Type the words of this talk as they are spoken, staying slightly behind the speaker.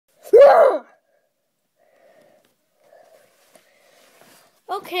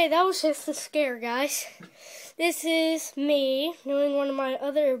Okay, that was just a scare, guys. This is me doing one of my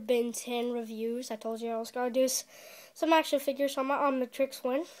other Ben 10 reviews. I told you I was going to do some action figures on my Omnitrix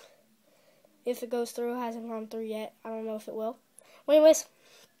one. If it goes through, it hasn't gone through yet. I don't know if it will. Well, anyways,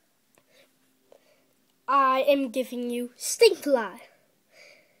 I am giving you Stinkfly.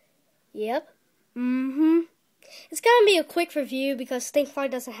 Yep. It's going to be a quick review because Stinkfly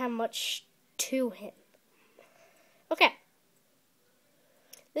doesn't have much to him. Okay.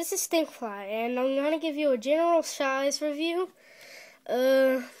 This is Stinkfly, and I'm going to give you a general size review.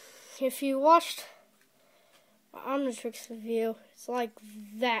 If you watched my Omnitrix review, it's like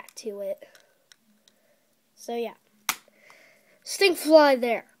that to it. So yeah. Stinkfly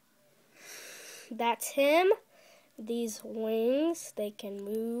there. That's him. These wings, they can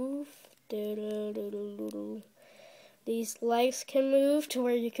move. These legs can move to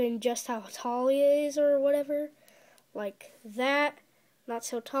where you can adjust how tall he is or whatever. Like that. Not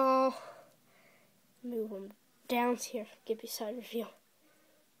so tall. Move him down here. Give you a side review.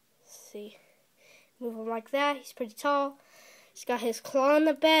 See. Move him like that. He's pretty tall. He's got his claw in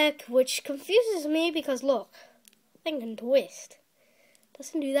the back, which confuses me because look, thing can twist.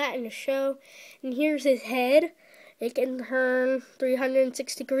 Doesn't do that in the show. And here's his head. It can turn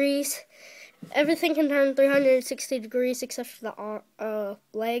 360 degrees. Everything can turn 360 degrees except for the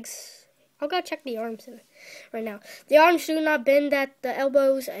legs. I'll go check the arms in right now. The arms do not bend at the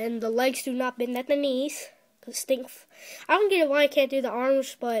elbows, and the legs do not bend at the knees. Cause I don't get why I can't do the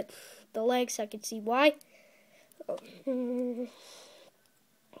arms, but the legs I can see why.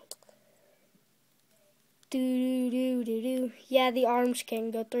 Yeah, the arms can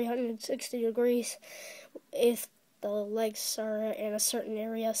go 360 degrees if the legs are in a certain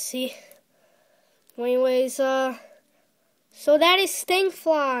area. See. Anyways, so that is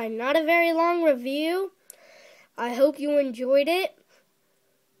Stinkfly. Not a very long review. I hope you enjoyed it.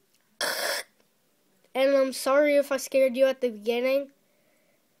 And I'm sorry if I scared you at the beginning.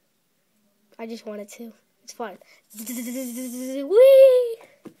 I just wanted to. It's fine. Whee!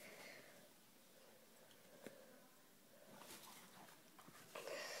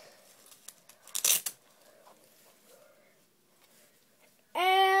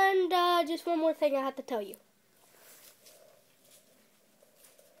 And just one more thing I have to tell you.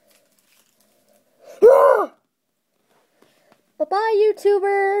 Bye-bye,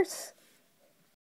 YouTubers!